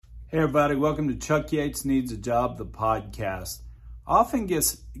Hey everybody, welcome to Chuck Yates Needs a Job, the podcast. I often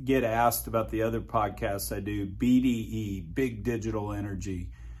get asked about the other podcasts I do, BDE, Big Digital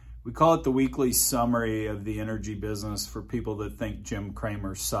Energy. We call it the weekly summary of the energy business for people that think Jim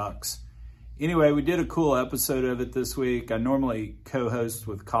Cramer sucks. Anyway, we did a cool episode of it this week. I normally co-host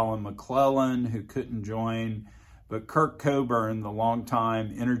with Colin McClellan, who couldn't join, but Kirk Coburn, the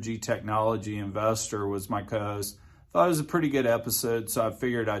longtime energy technology investor, was my co-host. Thought it was a pretty good episode, so I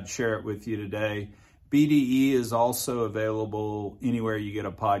figured I'd share it with you today. BDE is also available anywhere you get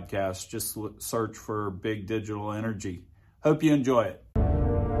a podcast. Just search for Big Digital Energy. Hope you enjoy it.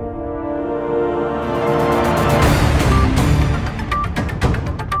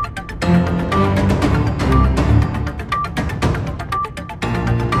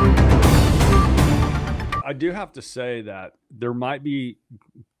 I do have to say that there might be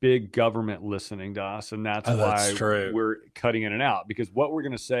big government listening to us, and that's why we're cutting in and out, because what we're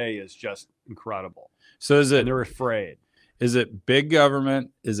going to say is just incredible. So and they're afraid. Is it big government?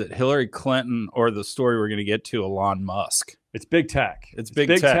 Is it Hillary Clinton, or the story we're going to get to, Elon Musk? It's big tech. It's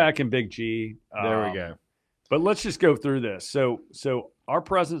big tech and big G. There we go. But let's just go through this. So our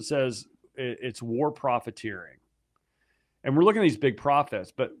president says it's war profiteering, and we're looking at these big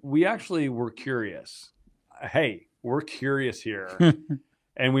profits, but we actually were curious. Hey, we're curious here.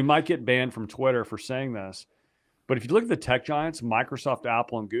 And we might get banned from Twitter for saying this. But if you look at the tech giants, Microsoft,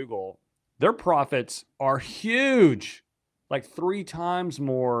 Apple, and Google, their profits are huge, like 3 times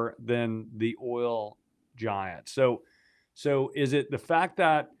more than the oil giants. So is it the fact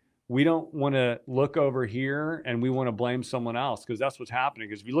that we don't want to look over here and we want to blame someone else? Because that's what's happening.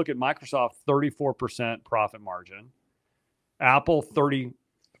 Because if you look at Microsoft, 34% profit margin, Apple, 34%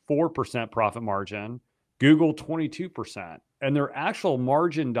 profit margin, Google, 22%. And their actual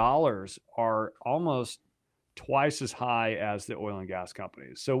margin dollars are almost twice as high as the oil and gas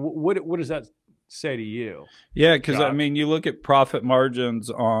companies. So what does that say to you? Yeah, because I mean, you look at profit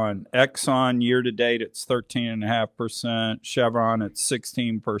margins on Exxon year to date, it's 13.5%, Chevron at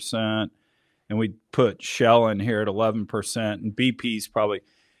 16%, and we put Shell in here at 11%, and BP's probably.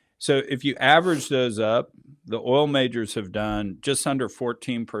 So if you average those up, the oil majors have done just under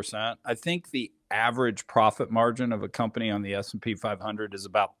 14%. I think the average profit margin of a company on the S&P 500 is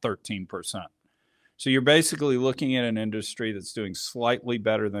about 13%. So you're basically looking at an industry that's doing slightly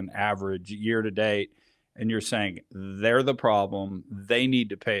better than average year to date, and you're saying they're the problem. They need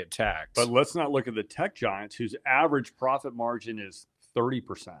to pay a tax. But let's not look at the tech giants whose average profit margin is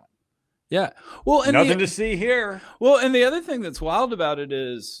 30%. Yeah. Well, and nothing to see here. Well, and the other thing that's wild about it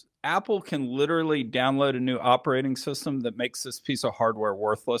is Apple can literally download a new operating system that makes this piece of hardware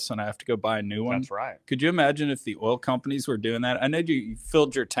worthless, and I have to go buy a new one. That's right. Could you imagine if the oil companies were doing that? I know you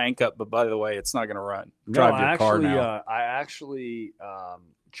filled your tank up, but by the way, it's not going to drive your car now. I actually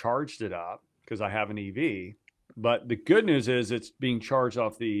charged it up because I have an EV. But the good news is it's being charged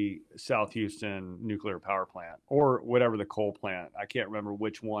off the South Houston nuclear power plant, or whatever the coal plant. I can't remember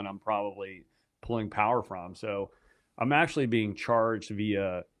which one I'm probably pulling power from. So I'm actually being charged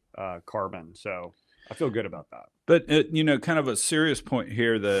via carbon. So I feel good about that. But kind of a serious point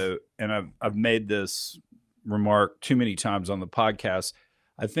here, though, and I've made this remark too many times on the podcast.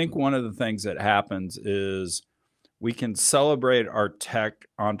 I think one of the things that happens is we can celebrate our tech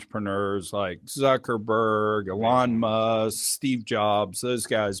entrepreneurs like Zuckerberg, Elon Musk, Steve Jobs, those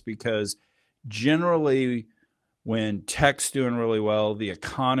guys, because generally when tech's doing really well, the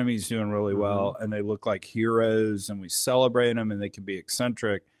economy's doing really well, and they look like heroes, and we celebrate them, and they can be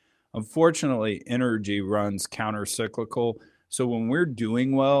eccentric. Unfortunately, energy runs counter-cyclical. So when we're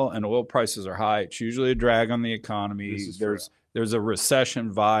doing well and oil prices are high, it's usually a drag on the economy. There's a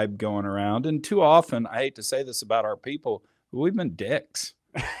recession vibe going around. And too often, I hate to say this about our people, but we've been dicks,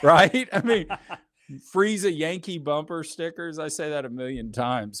 right? I mean, freeze a Yankee bumper stickers. I say that a million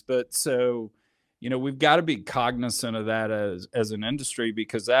times. But so, we've got to be cognizant of that as an industry,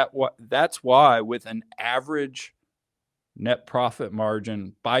 because that's why with an average net profit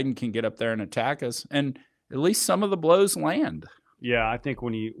margin, Biden can get up there and attack us, and at least some of the blows land. Yeah, I think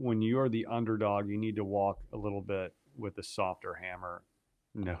when you are the underdog, you need to walk a little bit with a softer hammer.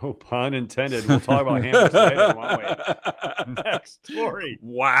 No pun intended. We'll talk about hammers later, won't we? Next story.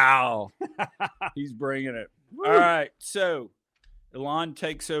 Wow. He's bringing it. Woo. All right, so Elon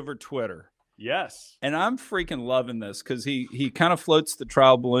takes over Twitter. Yes. And I'm freaking loving this, because he kind of floats the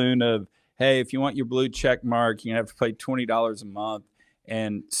trial balloon of, hey, if you want your blue check mark, you have to pay $20 a month.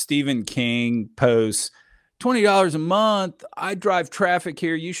 And Stephen King posts, $20 a month, I drive traffic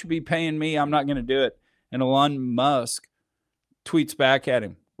here, you should be paying me, I'm not going to do it. And Elon Musk tweets back at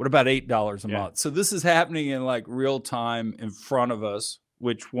him, what about $8 a month? So this is happening in like real time in front of us.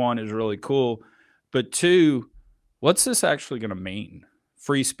 which one is really cool, but two, what's this actually going to mean?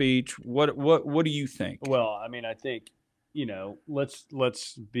 Free speech? What do you think? Well, I mean, I think,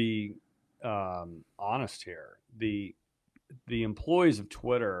 let's be honest here. The employees of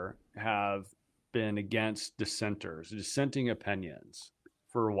Twitter have been against dissenting opinions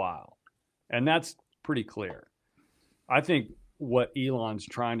for a while, and that's pretty clear. I think what Elon's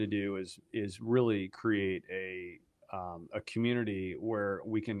trying to do is really create a community where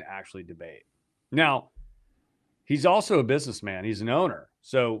we can actually debate. Now, he's also a businessman. He's an owner.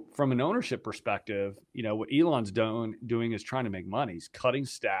 So from an ownership perspective, what Elon's doing is trying to make money. He's cutting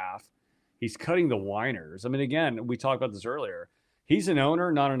staff. He's cutting the whiners. I mean, again, we talked about this earlier. He's an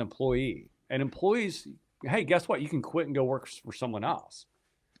owner, not an employee. And employees, hey, guess what? You can quit and go work for someone else.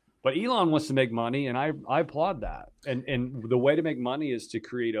 But Elon wants to make money, and I applaud that. And the way to make money is to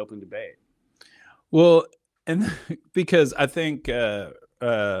create open debate. Well, and because I think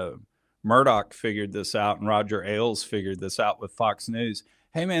Murdoch figured this out, and Roger Ailes figured this out with Fox News.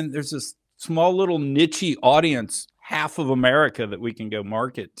 Hey, man, there's this small little niche audience, half of America, that we can go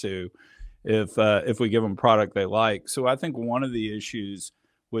market to if we give them product they like. So I think one of the issues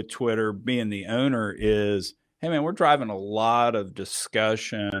with Twitter being the owner is, hey, man, we're driving a lot of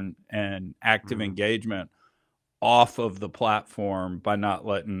discussion and active engagement off of the platform by not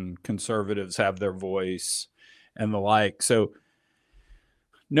letting conservatives have their voice and the like. So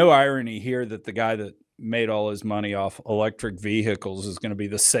no irony here that the guy that made all his money off electric vehicles is going to be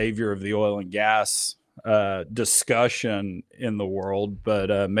the savior of the oil and gas discussion in the world,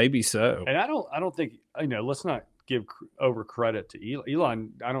 but maybe so. And I don't think, let's not give over credit to Elon. Elon,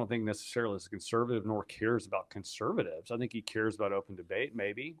 I don't think necessarily is a conservative nor cares about conservatives. I think he cares about open debate,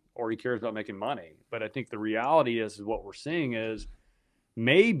 maybe, or he cares about making money. But I think the reality is what we're seeing is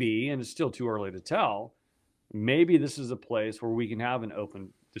maybe, and it's still too early to tell, maybe this is a place where we can have an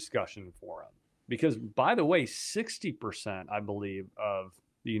open discussion forum. Because, by the way, 60%, I believe, of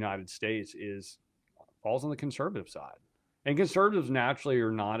the United States falls on the conservative side. And conservatives naturally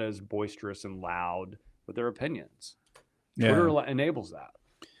are not as boisterous and loud with their opinions. Twitter enables that.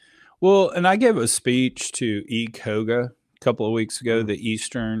 Well, and I gave a speech to ECOGA a couple of weeks ago, the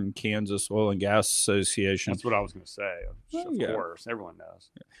Eastern Kansas Oil and Gas Association. That's what I was going to say. Of course, everyone knows.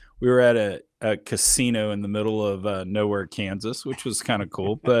 We were at a casino in the middle of nowhere, Kansas, which was kind of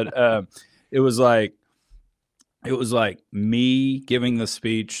cool. But it was like me giving the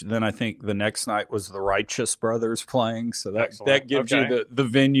speech. Then I think the next night was the Righteous Brothers playing. So that gives you the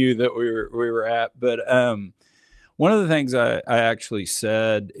venue that we were at. But one of the things I actually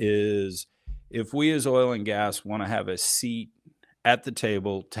said is, if we as oil and gas want to have a seat at the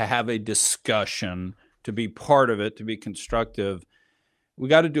table, to have a discussion, to be part of it, to be constructive, we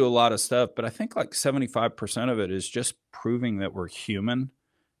got to do a lot of stuff. But I think like 75% of it is just proving that we're human.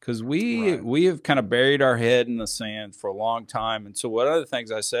 Because we have kind of buried our head in the sand for a long time. And so one of the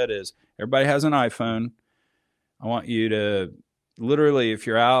things I said is, everybody has an iPhone. I want you to literally, if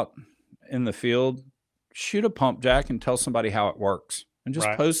you're out in the field, shoot a pump jack and tell somebody how it works. And just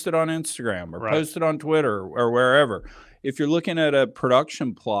post it on Instagram or post it on Twitter or wherever. If you're looking at a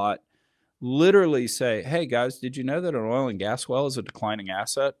production plot, literally say, hey, guys, did you know that an oil and gas well is a declining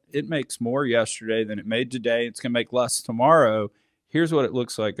asset? It makes more yesterday than it made today. It's going to make less tomorrow. Here's what it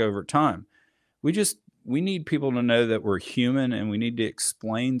looks like over time. We need people to know that we're human, and we need to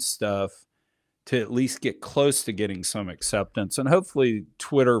explain stuff to at least get close to getting some acceptance. And hopefully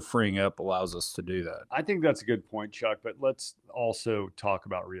Twitter freeing up allows us to do that. I think that's a good point, Chuck, but let's also talk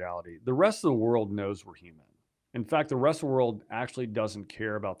about reality. The rest of the world knows we're human. In fact, the rest of the world actually doesn't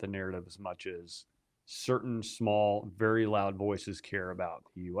care about the narrative as much as certain small, very loud voices care about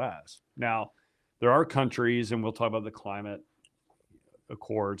the U.S. Now, there are countries, and we'll talk about the climate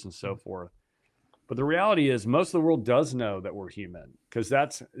accords and so forth. But the reality is most of the world does know that we're human, because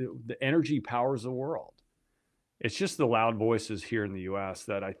that's the energy powers the world. It's just the loud voices here in the U.S.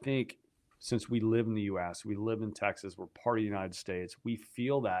 that I think, since we live in the U.S., we live in Texas, we're part of the United States, we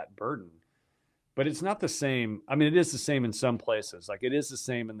feel that burden. But it's not the same. I mean, it is the same in some places. Like it is the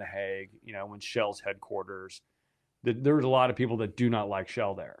same in The Hague, when Shell's headquarters. There's a lot of people that do not like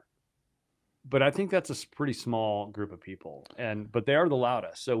Shell there. But I think that's a pretty small group of people, but they are the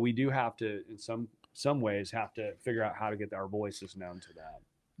loudest. So we do have to, in some ways, have to figure out how to get our voices known to them.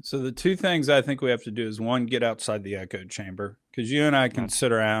 So the two things I think we have to do is, one, get outside the echo chamber, because you and I can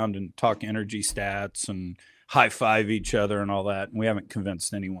sit around and talk energy stats and high five each other and all that, and we haven't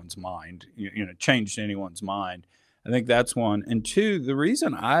convinced anyone's mind, changed anyone's mind. I think that's one. And two, the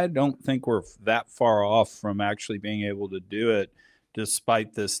reason I don't think we're that far off from actually being able to do it,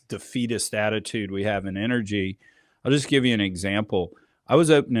 despite this defeatist attitude we have in energy, I'll just give you an example. I was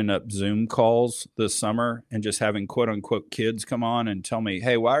opening up Zoom calls this summer and just having quote unquote kids come on and tell me,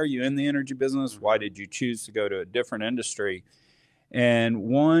 hey, why are you in the energy business? Why did you choose to go to a different industry? And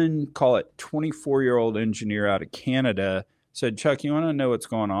one, call it 24-year-old engineer out of Canada, said, Chuck, you want to know what's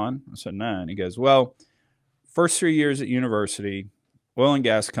going on? I said, no. And he goes, well, first 3 years at university, oil and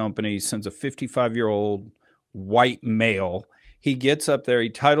gas company sends a 55-year-old white male. He gets up there, he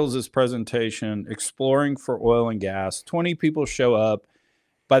titles his presentation, Exploring for Oil and Gas. 20 people show up.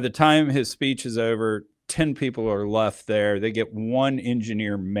 By the time his speech is over, 10 people are left there. They get one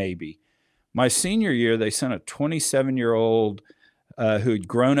engineer, maybe. My senior year, they sent a 27-year-old who'd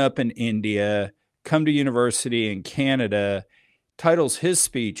grown up in India, come to university in Canada, titles his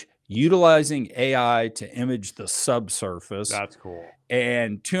speech, Utilizing AI to Image the Subsurface. That's cool.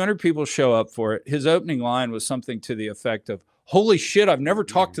 And 200 people show up for it. His opening line was something to the effect of, holy shit, I've never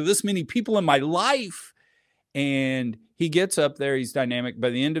talked to this many people in my life. And he gets up there, he's dynamic.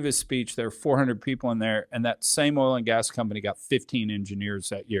 By the end of his speech, there are 400 people in there, and that same oil and gas company got 15 engineers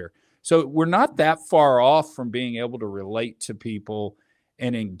that year. So we're not that far off from being able to relate to people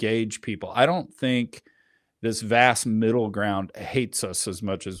and engage people. I don't think this vast middle ground hates us as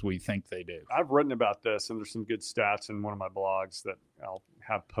much as we think they do. I've written about this, and there's some good stats in one of my blogs that I'll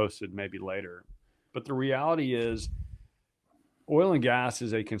have posted maybe later. But the reality is, oil and gas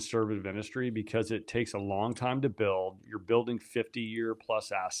is a conservative industry because it takes a long time to build. You're building 50-year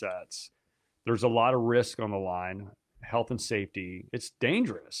plus assets. There's a lot of risk on the line, health and safety. It's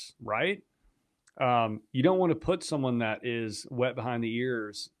dangerous, right? You don't want to put someone that is wet behind the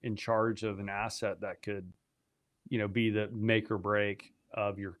ears in charge of an asset that could, be the make or break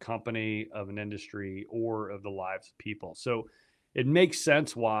of your company, of an industry, or of the lives of people. So it makes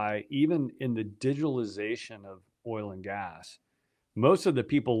sense why even in the digitalization of oil and gas, most of the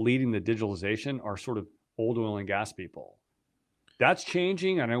people leading the digitalization are sort of old oil and gas people. That's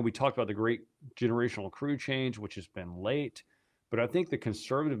changing. I know we talked about the great generational crew change, which has been late, but I think the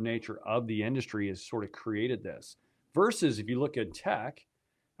conservative nature of the industry has sort of created this. Versus if you look at tech,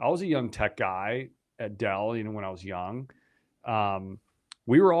 I was a young tech guy at Dell, when I was young.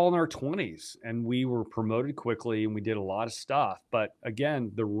 We were all in our 20s and we were promoted quickly and we did a lot of stuff. But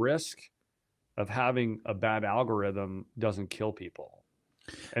again, the risk of having a bad algorithm doesn't kill people.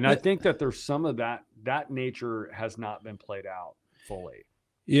 And I think that there's some of that nature has not been played out fully.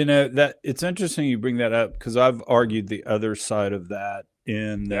 That it's interesting you bring that up because I've argued the other side of that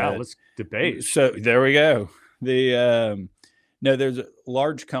in that. Yeah, let's debate. So there we go. There's a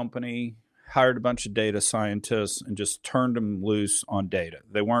large company hired a bunch of data scientists and just turned them loose on data.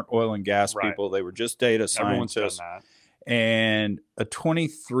 They weren't oil and gas people. They were just data scientists. Everyone's done that. And a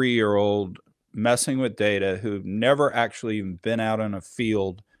 23-year-old messing with data who never actually even been out in a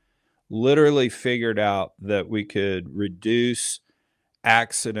field literally figured out that we could reduce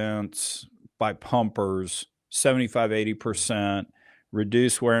accidents by pumpers 75-80%,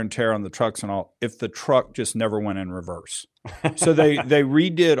 reduce wear and tear on the trucks and all, if the truck just never went in reverse. So they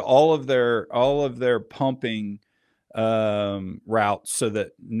redid all of their pumping routes so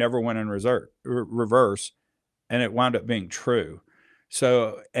that never went in reverse, and it wound up being true.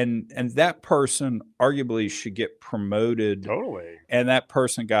 So and that person arguably should get promoted. Totally. And that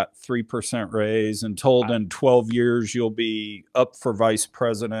person got 3% raise and told in 12 years you'll be up for vice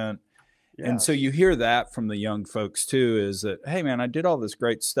president. Yes. And so you hear that from the young folks too, is that, hey man, I did all this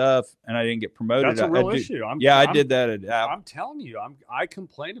great stuff and I didn't get promoted. That's a real issue. I did that at Apple. I'm telling you, I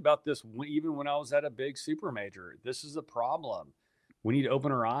complained about this even when I was at a big super major. This is a problem. We need to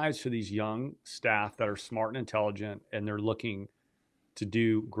open our eyes to these young staff that are smart and intelligent, and they're looking to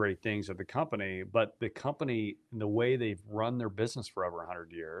do great things at the company. But the company, the way they've run their business for over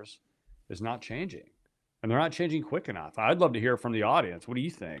 100 years, is not changing. And they're not changing quick enough. I'd love to hear from the audience. What do you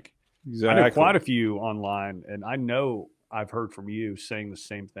think? Exactly. I know quite a few online, and I know I've heard from you saying the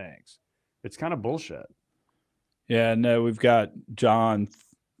same things. It's kind of bullshit. Yeah, no, we've got John.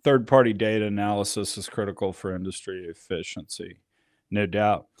 Third-party data analysis is critical for industry efficiency, no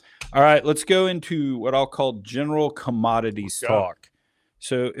doubt. All right, let's go into what I'll call general commodities talk.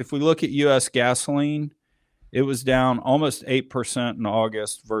 So if we look at U.S. gasoline, it was down almost 8% in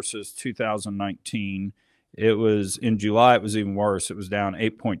August versus 2019. It was in July, it was even worse. It was down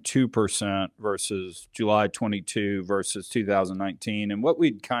 8.2% versus July 22 versus 2019. And what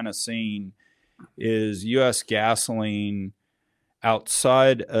we'd kind of seen is U.S. gasoline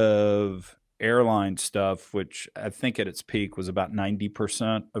outside of airline stuff, which I think at its peak was about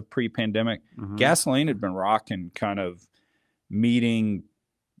 90% of pre-pandemic. Mm-hmm. Gasoline had been rocking, kind of meeting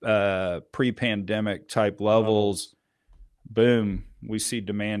pre-pandemic type levels. Boom, we see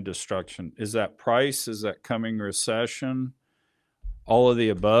demand destruction. Is that price? Is that coming recession? all of the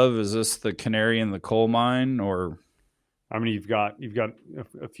above? Is this the canary in the coal mine, or? I mean, you've got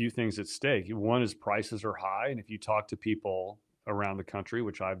a few things at stake. One is prices are high, and if you talk to people around the country,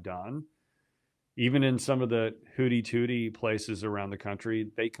 which I've done, even in some of the hooty tooty places around the country,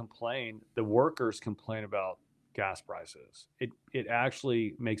 they complain. The workers complain about gas prices. It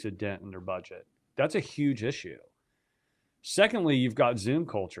actually makes a dent in their budget. That's a huge issue. Secondly, you've got Zoom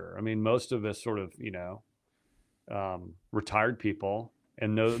culture. I mean, most of us sort of, retired people,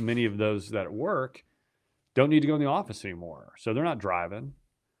 and many of those that work don't need to go in the office anymore. So they're not driving.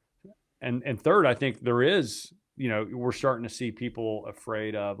 And third, I think there is, we're starting to see people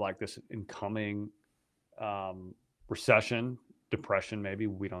afraid of like this incoming recession, depression, maybe,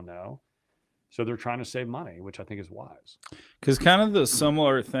 we don't know. So they're trying to save money, which I think is wise. Because kind of the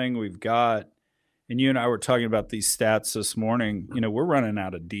similar thing we've got, and you and I were talking about these stats this morning, we're running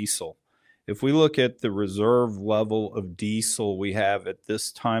out of diesel. If we look at the reserve level of diesel we have at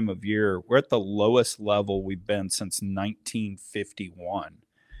this time of year, we're at the lowest level we've been since 1951.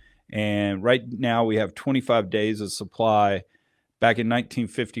 And right now we have 25 days of supply. Back in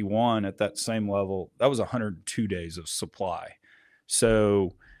 1951, at that same level, that was 102 days of supply.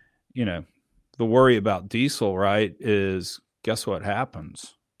 So, the worry about diesel, right, is guess what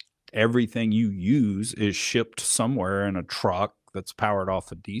happens? Everything you use is shipped somewhere in a truck that's powered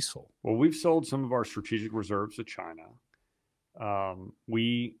off of diesel. Well, we've sold some of our strategic reserves to China.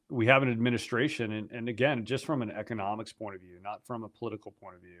 We have an administration, and again, just from an economics point of view, not from a political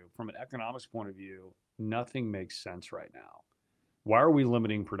point of view, from an economics point of view, nothing makes sense right now. Why are we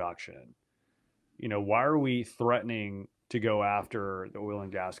limiting production? Why are we threatening to go after the oil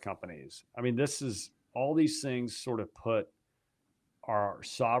and gas companies? I mean, all these things sort of put our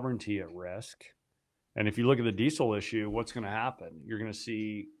sovereignty at risk. And if you look at the diesel issue, what's going to happen? You're going to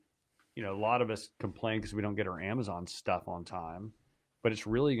see, a lot of us complain because we don't get our Amazon stuff on time, but it's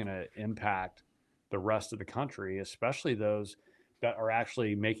really going to impact the rest of the country, especially those that are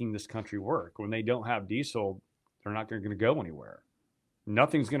actually making this country work. When they don't have diesel, they're not going to go anywhere.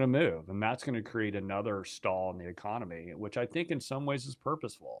 Nothing's going to move, and that's going to create another stall in the economy, which I think in some ways is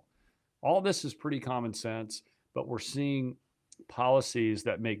purposeful. All this is pretty common sense, but we're seeing policies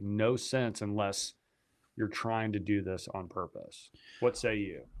that make no sense unless you're trying to do this on purpose. What say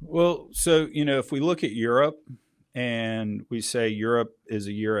you? Well, so, if we look at Europe and we say Europe is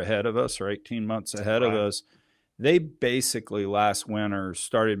a year ahead of us or 18 months ahead of us, they basically last winter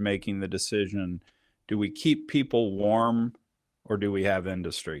started making the decision, do we keep people warm or do we have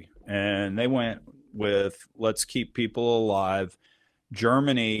industry? And they went with, let's keep people alive.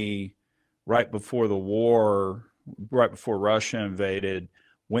 Germany, right before the war, right before Russia invaded,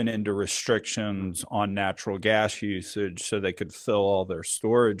 went into restrictions on natural gas usage so they could fill all their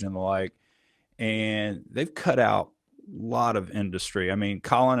storage and the like. And they've cut out a lot of industry. I mean,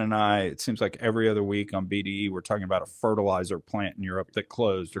 Colin and I, it seems like every other week on BDE, we're talking about a fertilizer plant in Europe that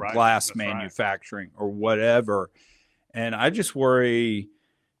closed, or glass manufacturing, or whatever. And I just worry,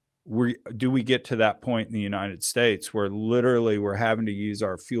 do we get to that point in the United States where literally we're having to use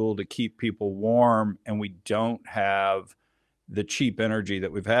our fuel to keep people warm, and we don't have the cheap energy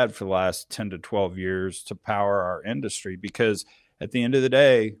that we've had for the last 10 to 12 years to power our industry? Because at the end of the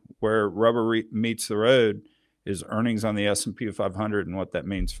day, where rubber meets the road is earnings on the S&P 500 and what that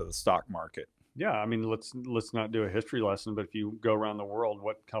means for the stock market. Yeah, I mean, let's not do a history lesson, but if you go around the world,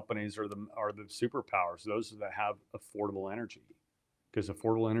 what companies are the superpowers? Those that have affordable energy, because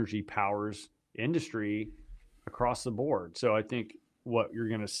affordable energy powers industry across the board. So I think what you're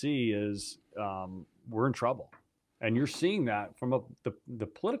going to see is we're in trouble. And you're seeing that from the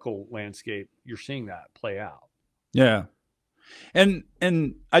political landscape. You're seeing that play out. Yeah. And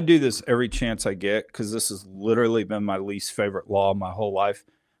I do this every chance I get, because this has literally been my least favorite law my whole life.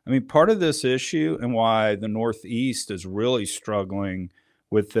 I mean, part of this issue and why the Northeast is really struggling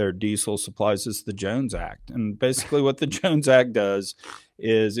with their diesel supplies is the Jones Act. And basically what the Jones Act does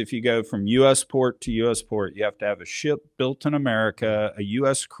is, if you go from U.S. port to U.S. port, you have to have a ship built in America, a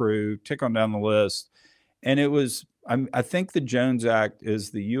U.S. crew, tick on down the list. And it was, I think the Jones Act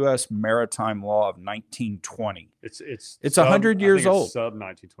is the U.S. maritime law of 1920. It's 100 years old. Sub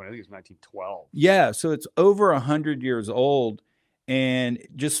 1920. I think it's 1912. Yeah, so it's over 100 years old. And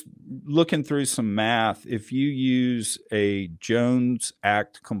just looking through some math, if you use a Jones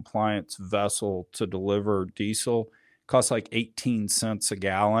Act compliance vessel to deliver diesel, it costs like 18 cents a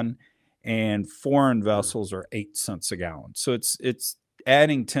gallon, and foreign vessels are 8 cents a gallon. So it's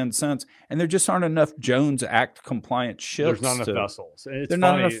adding 10 cents, and there just aren't enough Jones Act compliant ships. There's not enough vessels. There's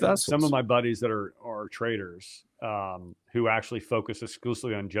not enough vessels. Some of my buddies that are traders who actually focus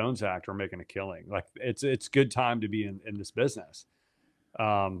exclusively on Jones Act are making a killing. Like it's good time to be in this business.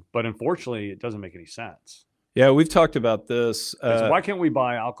 But unfortunately, it doesn't make any sense. Yeah, we've talked about this. Why can't we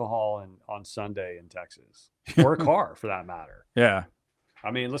buy alcohol on Sunday in Texas, or a car for that matter? Yeah.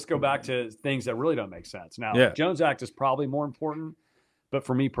 I mean, let's go back to things that really don't make sense. Now, Yeah. Jones Act is probably more important, but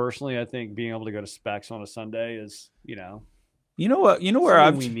for me personally, I think being able to go to Specs on a Sunday is, You know what? You know where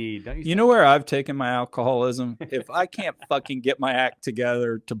something we need. Don't you know where I've taken my alcoholism? If I can't fucking get my act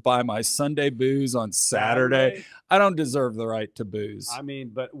together to buy my Sunday booze on Saturday, I don't deserve the right to booze. I mean,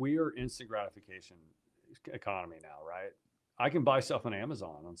 but we are instant gratification economy now, right? I can buy stuff on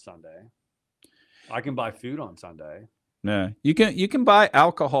Amazon on Sunday. I can buy food on Sunday. Yeah, you can buy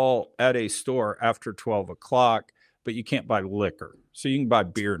alcohol at a store after 12 o'clock, but you can't buy liquor. So you can buy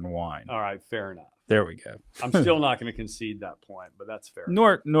beer and wine. All right, fair enough. There we go. I'm still not going to concede that point, but that's fair.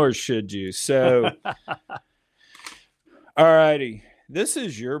 Nor should you. So, all righty, this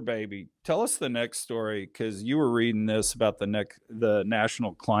is your baby. Tell us the next story, because you were reading this about the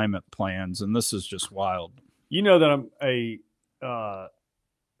national climate plans, and this is just wild. You know that I'm a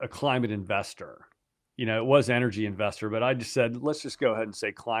climate investor. It was energy investor, but I just said, let's just go ahead and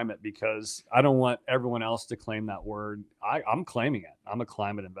say climate, because I don't want everyone else to claim that word. I'm claiming it. I'm a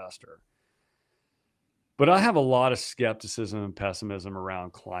climate investor. But I have a lot of skepticism and pessimism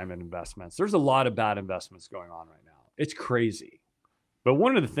around climate investments. There's a lot of bad investments going on right now. It's crazy. But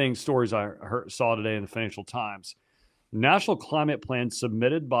one of the stories I saw today in the Financial Times, national climate plans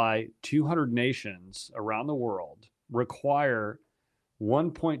submitted by 200 nations around the world require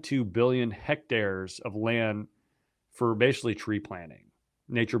 1.2 billion hectares of land for basically tree planting,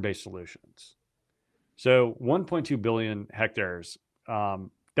 nature-based solutions. So 1.2 billion hectares,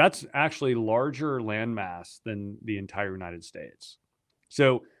 that's actually larger land mass than the entire United States.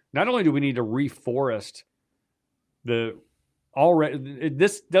 So not only do we need to reforest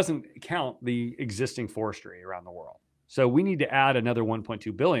this doesn't count the existing forestry around the world. So we need to add another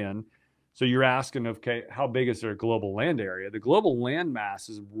 1.2 billion. So you're asking, okay, how big is their global land area? The global land mass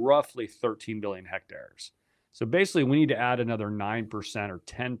is roughly 13 billion hectares. So basically, we need to add another 9% or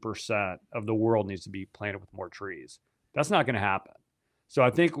 10% of the world needs to be planted with more trees. That's not going to happen. So I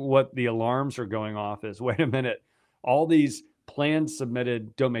think what the alarms are going off is, wait a minute, all these plans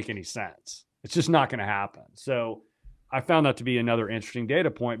submitted don't make any sense. It's just not going to happen. So I found that to be another interesting data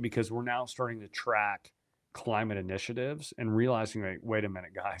point, because we're now starting to track climate initiatives and realizing, like, wait a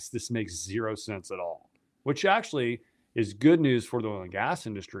minute, guys, this makes zero sense at all, which actually is good news for the oil and gas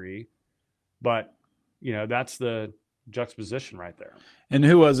industry. But, that's the juxtaposition right there. And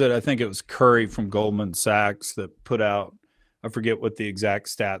who was it? I think it was Curry from Goldman Sachs that put out, I forget what the exact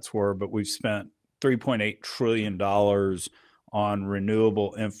stats were, but we've spent $3.8 trillion on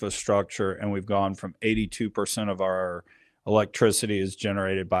renewable infrastructure, and we've gone from 82% of our electricity is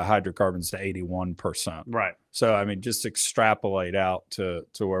generated by hydrocarbons to 81%. Right. So, I mean, just extrapolate out to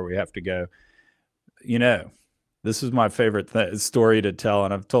where we have to go. This is my favorite story to tell,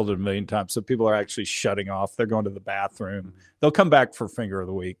 and I've told it a million times. So people are actually shutting off. They're going to the bathroom. Mm-hmm. They'll come back for Finger of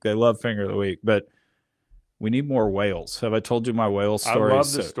the Week. They love Finger of the Week, but we need more whales. Have I told you my whale story? I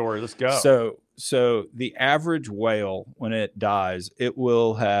love this story. Let's go. So the average whale, when it dies, it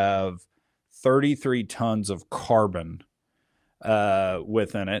will have 33 tons of carbon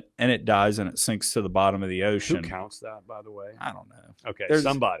within it, and it dies and it sinks to the bottom of the ocean. Who counts that, by the way? I don't know. Okay,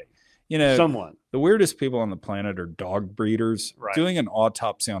 somebody. Someone. The weirdest people on the planet are dog breeders. Right. Doing an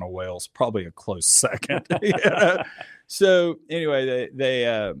autopsy on a whale is probably a close second. So anyway,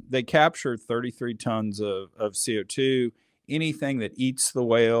 they capture 33 tons of CO2. Anything that eats the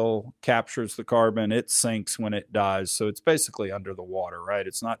whale captures the carbon. It sinks when it dies. So it's basically under the water, right?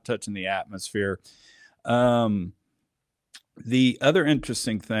 It's not touching the atmosphere. The other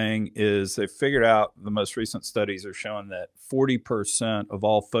interesting thing is they figured out, the most recent studies are showing that 40% of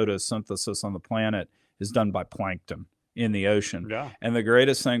all photosynthesis on the planet is done by plankton in the ocean. Yeah. And the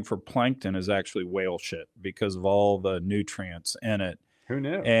greatest thing for plankton is actually whale shit, because of all the nutrients in it. Who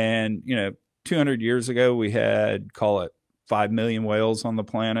knew? And, 200 years ago, we had, call it, 5 million whales on the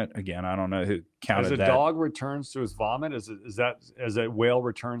planet. Again, I don't know who counted that. As a dog returns to his vomit, as a whale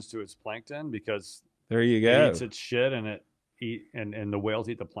returns to its plankton, because there you go. It eats its shit and and the whales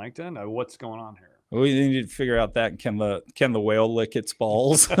eat the plankton. What's going on here? We need to figure out that. Can the whale lick its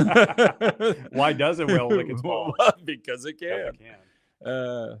balls? Why does a whale lick its balls? Because it can. It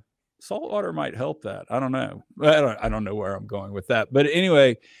can. Salt water might help that. I don't know. I don't know where I'm going with that. But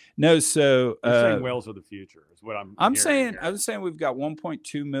anyway, no. So you're saying whales are the future is what I'm saying. I'm saying we've got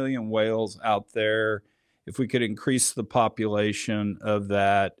 1.2 million whales out there. If we could increase the population of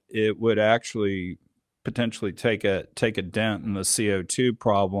that, it would actually potentially take a dent in the CO2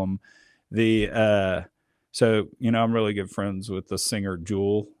 problem. The So, I'm really good friends with the singer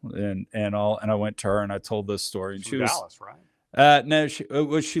Jewel and all. And I went to her and I told this story, and She's she from was Dallas, right? no,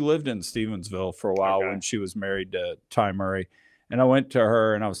 she lived in Stevensville for a while Okay. when she was married to Ty Murray. And I went to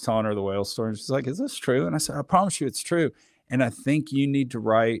her and I was telling her the whale story, and she's like, "Is this true?" And I said, "I promise you, it's true. And I think you need to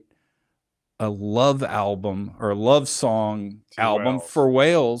write a love album or a love song To album whales. for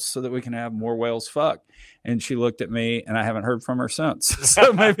whales so that we can have more whales fuck." And she looked at me, and I haven't heard from her since.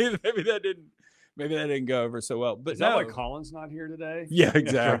 So maybe that didn't go over so well. But Is that no, why Colin's not here today? yeah, That's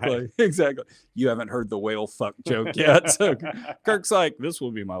exactly, right. exactly. You haven't heard the whale fuck joke yet. So Kirk's like, "This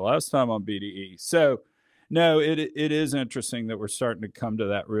will be my last time on BDE." So no, it is interesting that we're starting to come to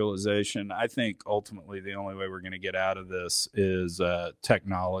that realization. I think ultimately the only way we're going to get out of this is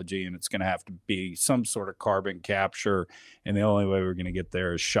technology, and it's going to have to be some sort of carbon capture. And the only way we're going to get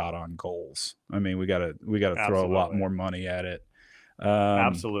there is shot on goals. I mean, we got to throw a lot Absolutely. more money at it.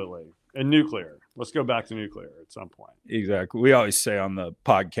 Absolutely. And nuclear. Let's go back to nuclear at some point. Exactly. We always say on the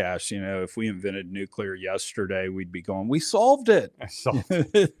podcast, if we invented nuclear yesterday, we'd be going, "We solved it." So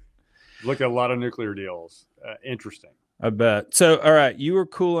look at a lot of nuclear deals. Interesting. I bet. So, all right, you were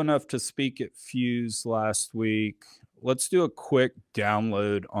cool enough to speak at Fuse last week. Let's do a quick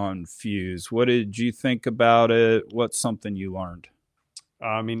download on Fuse. What did you think about it? What's something you learned?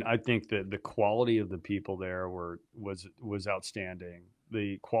 I mean, I think that the quality of the people there was outstanding.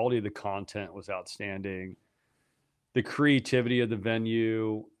 The quality of the content was outstanding. The creativity of the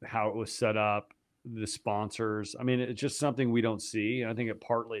venue, how it was set up, the sponsors. I mean, it's just something we don't see. And I think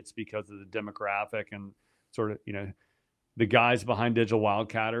partly it's because of the demographic and sort of, the guys behind Digital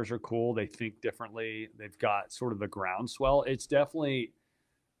Wildcatters are cool. They think differently. They've got sort of the groundswell. It's definitely,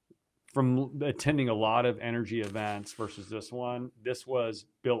 from attending a lot of energy events versus this one, this was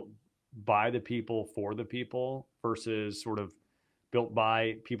built by the people for the people versus sort of built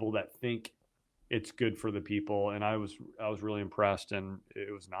by people that think it's good for the people. And I was really impressed, and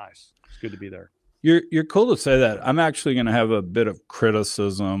it was nice. It's good to be there. You're cool to say that. I'm actually going to have a bit of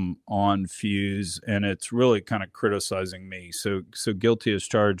criticism on Fuse, and it's really kind of criticizing me. So guilty as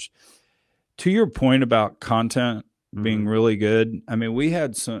charged. To your point about content being really good, I mean, we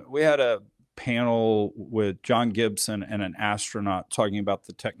had a panel with John Gibson and an astronaut talking about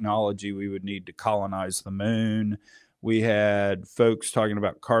the technology we would need to colonize the moon. We had folks talking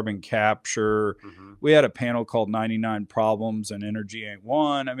about carbon capture. We had a panel called 99 Problems and Energy Ain't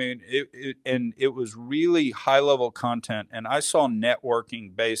One. I mean, it was really high level content. And I saw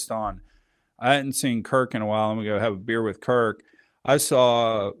networking based on, I hadn't seen Kirk in a while. I'm going to go have a beer with Kirk. I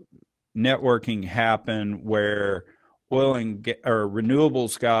saw networking happen where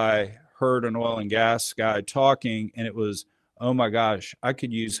renewables guy heard an oil and gas guy talking, and it was, "Oh my gosh, I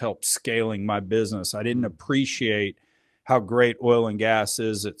could use help scaling my business." I didn't appreciate how great oil and gas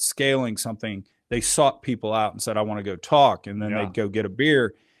is at scaling something. They sought people out and said, "I want to go talk," and then they'd go get a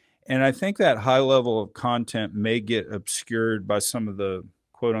beer. And I think that high level of content may get obscured by some of the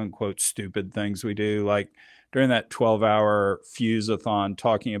quote unquote stupid things we do. Like during that 12-hour Fuse-a-thon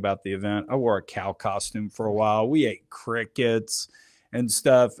talking about the event, I wore a cow costume for a while. We ate crickets and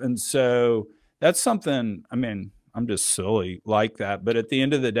stuff. And so that's something, I mean, I'm just silly like that. But at the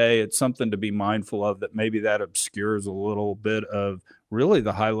end of the day, it's something to be mindful of, that maybe that obscures a little bit of really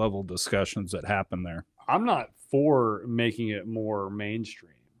the high level discussions that happen there. I'm not for making it more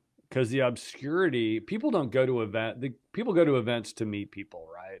mainstream, because the obscurity, people don't go to people go to events to meet people,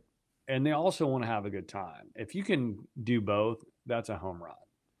 right? And they also want to have a good time. If you can do both, that's a home run.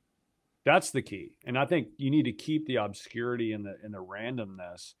 That's the key. And I think you need to keep the obscurity and the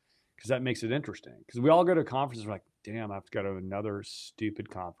randomness, because that makes it interesting. Because we all go to conferences, we're like, damn, I have to go to another stupid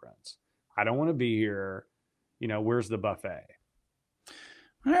conference. I don't want to be here. Where's the buffet?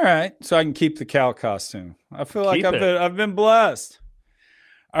 All right. So I can keep the cow costume. I feel like Keep it. I've been blessed.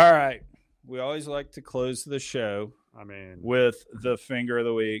 All right. We always like to close the show with the finger of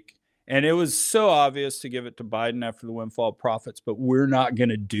the week. And it was so obvious to give it to Biden after the windfall profits, but we're not going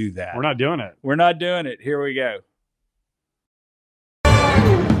to do that. We're not doing it. We're not doing it. Here we go.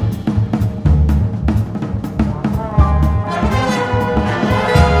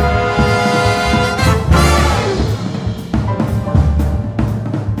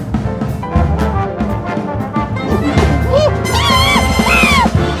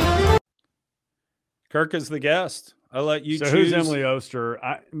 Kirk is the guest. I'll let you choose. So who's Emily Oster?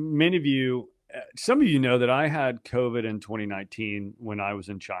 Some of you know that I had COVID in 2019 when I was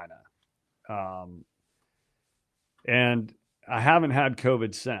in China. And I haven't had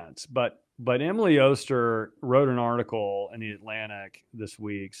COVID since. But Emily Oster wrote an article in the Atlantic this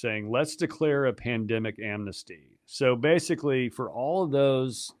week saying, let's declare a pandemic amnesty. So basically, for all of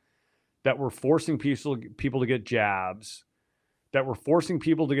those that were forcing people to get jabs, that were forcing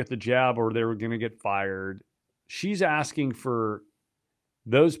people to get the jab or they were going to get fired. She's asking for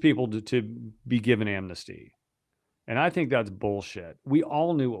those people to be given amnesty. And I think that's bullshit. We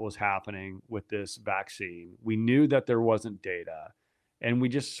all knew what was happening with this vaccine. We knew that there wasn't data, and we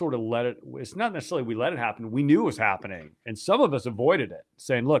just sort of let it. It's not necessarily we let it happen. We knew it was happening. And some of us avoided it,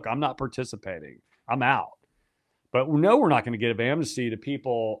 saying, look, I'm not participating. I'm out. But we know we're not going to give amnesty to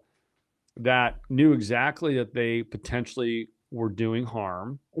people that knew exactly that they potentially were doing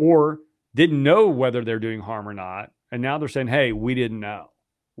harm or didn't know whether they're doing harm or not. And now they're saying, hey, we didn't know.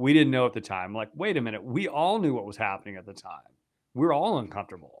 We didn't know at the time. Like, wait a minute. We all knew what was happening at the time. We're all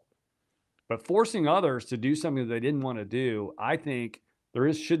uncomfortable. But forcing others to do something that they didn't want to do, I think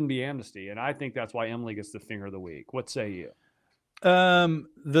shouldn't be amnesty. And I think that's why Emily gets the finger of the week. What say you?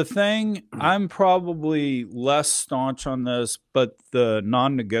 The thing, I'm probably less staunch on this, but the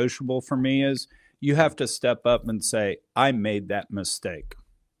non-negotiable for me is you have to step up and say, I made that mistake.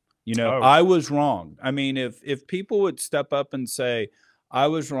 I was wrong. I mean, if people would step up and say, I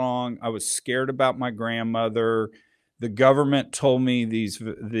was wrong. I was scared about my grandmother. The government told me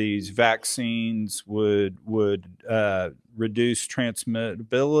these vaccines would reduce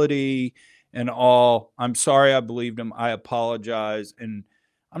transmissibility and all. I'm sorry I believed them. I apologize. And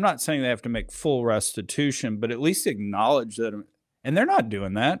I'm not saying they have to make full restitution, but at least acknowledge that. And they're not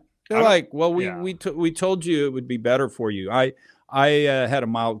doing that. They're like, well, we told you it would be better for you. I had a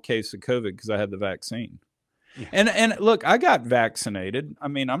mild case of COVID because I had the vaccine. Yeah. And look, I got vaccinated. I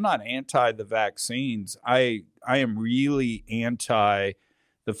mean, I'm not anti the vaccines. I am really anti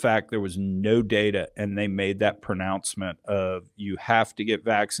the fact there was no data and they made that pronouncement of you have to get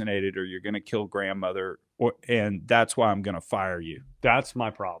vaccinated or you're going to kill grandmother, and that's why I'm going to fire you. That's my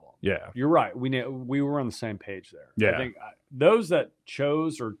problem. Yeah, you're right. We were on the same page there. Yeah, I think those that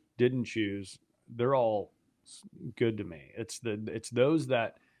chose or didn't choose, they're all good to me. It's those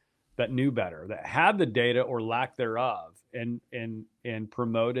that knew better, that had the data or lack thereof, and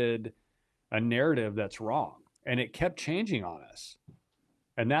promoted a narrative that's wrong, and it kept changing on us.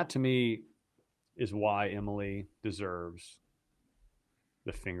 And that to me is why Emily deserves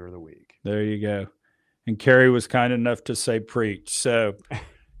the finger of the week. There you go. And Carrie was kind enough to say preach. So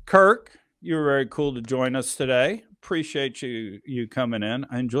Kirk, you were very cool to join us today. Appreciate you coming in.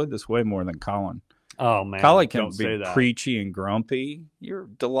 I enjoyed this way more than Colin. Oh man, Colin can be preachy and grumpy. You're a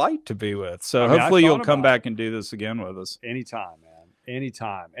delight to be with. So hopefully you'll come back and do this again with us. Anytime, man.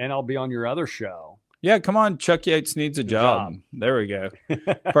 Anytime. And I'll be on your other show. Yeah, come on. Chuck Yates needs a job. There we go.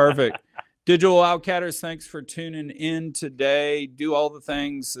 Perfect. Digital Wildcatters, thanks for tuning in today. Do all the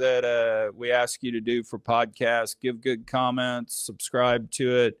things that we ask you to do for podcasts. Give good comments. Subscribe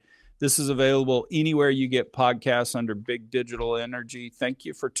to it. This is available anywhere you get podcasts under Big Digital Energy. Thank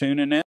you for tuning in.